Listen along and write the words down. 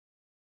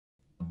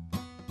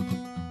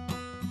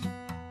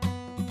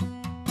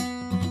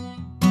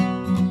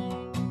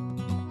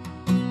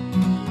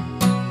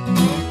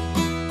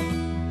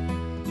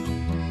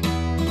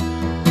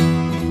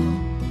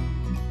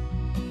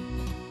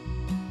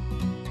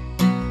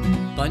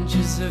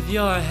Bunches of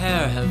your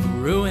hair have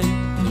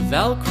ruined the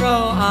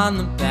Velcro on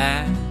the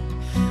bag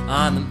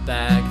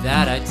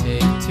that I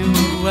take to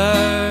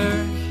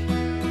work.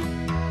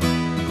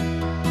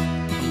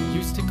 It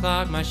used to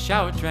clog my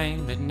shower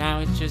drain, but now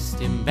it just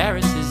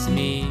embarrasses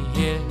me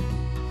here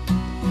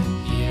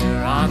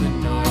on the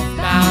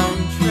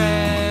northbound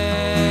train.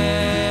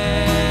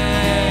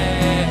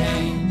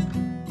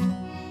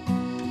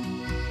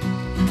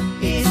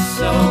 It's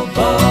so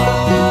bold.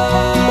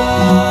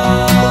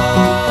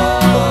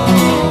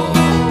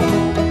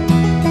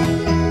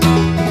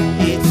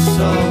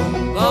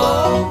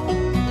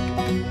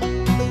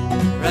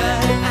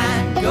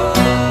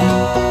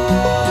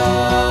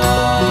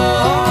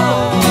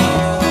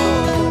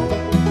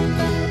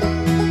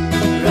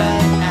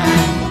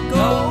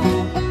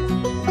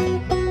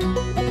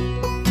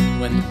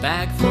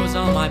 Bag throws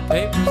all my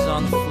papers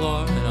on the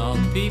floor, and all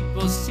the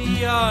people see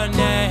your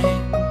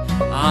name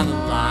on the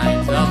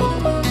lines of a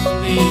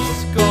loosely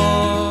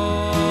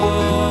score.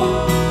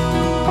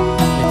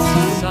 It's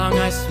a song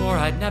I swore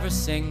I'd never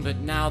sing, but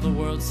now the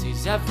world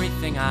sees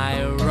everything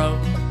I wrote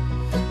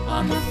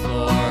on the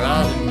floor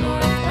of the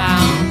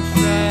northbound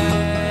train.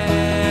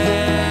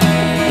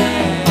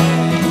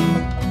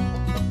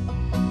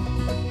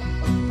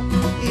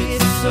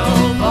 It's so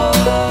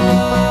bold.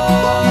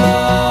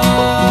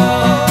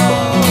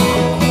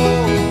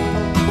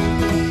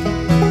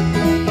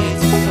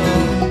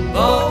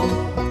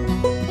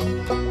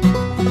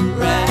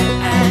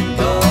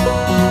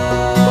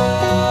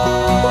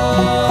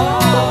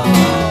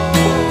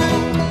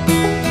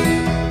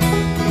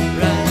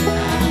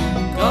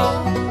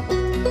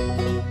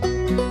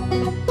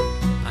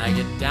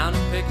 Down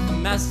and pick the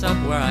mess up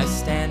where I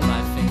stand.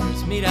 My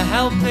fingers meet a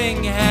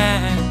helping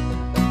hand,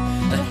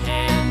 the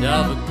hand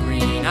of a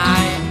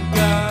green-eyed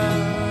girl.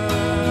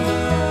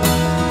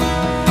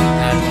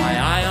 Had my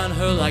eye on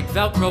her like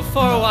Velcro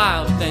for a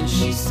while, but then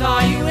she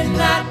saw you in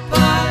that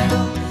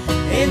pile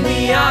in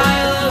the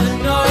aisle of the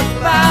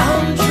northbound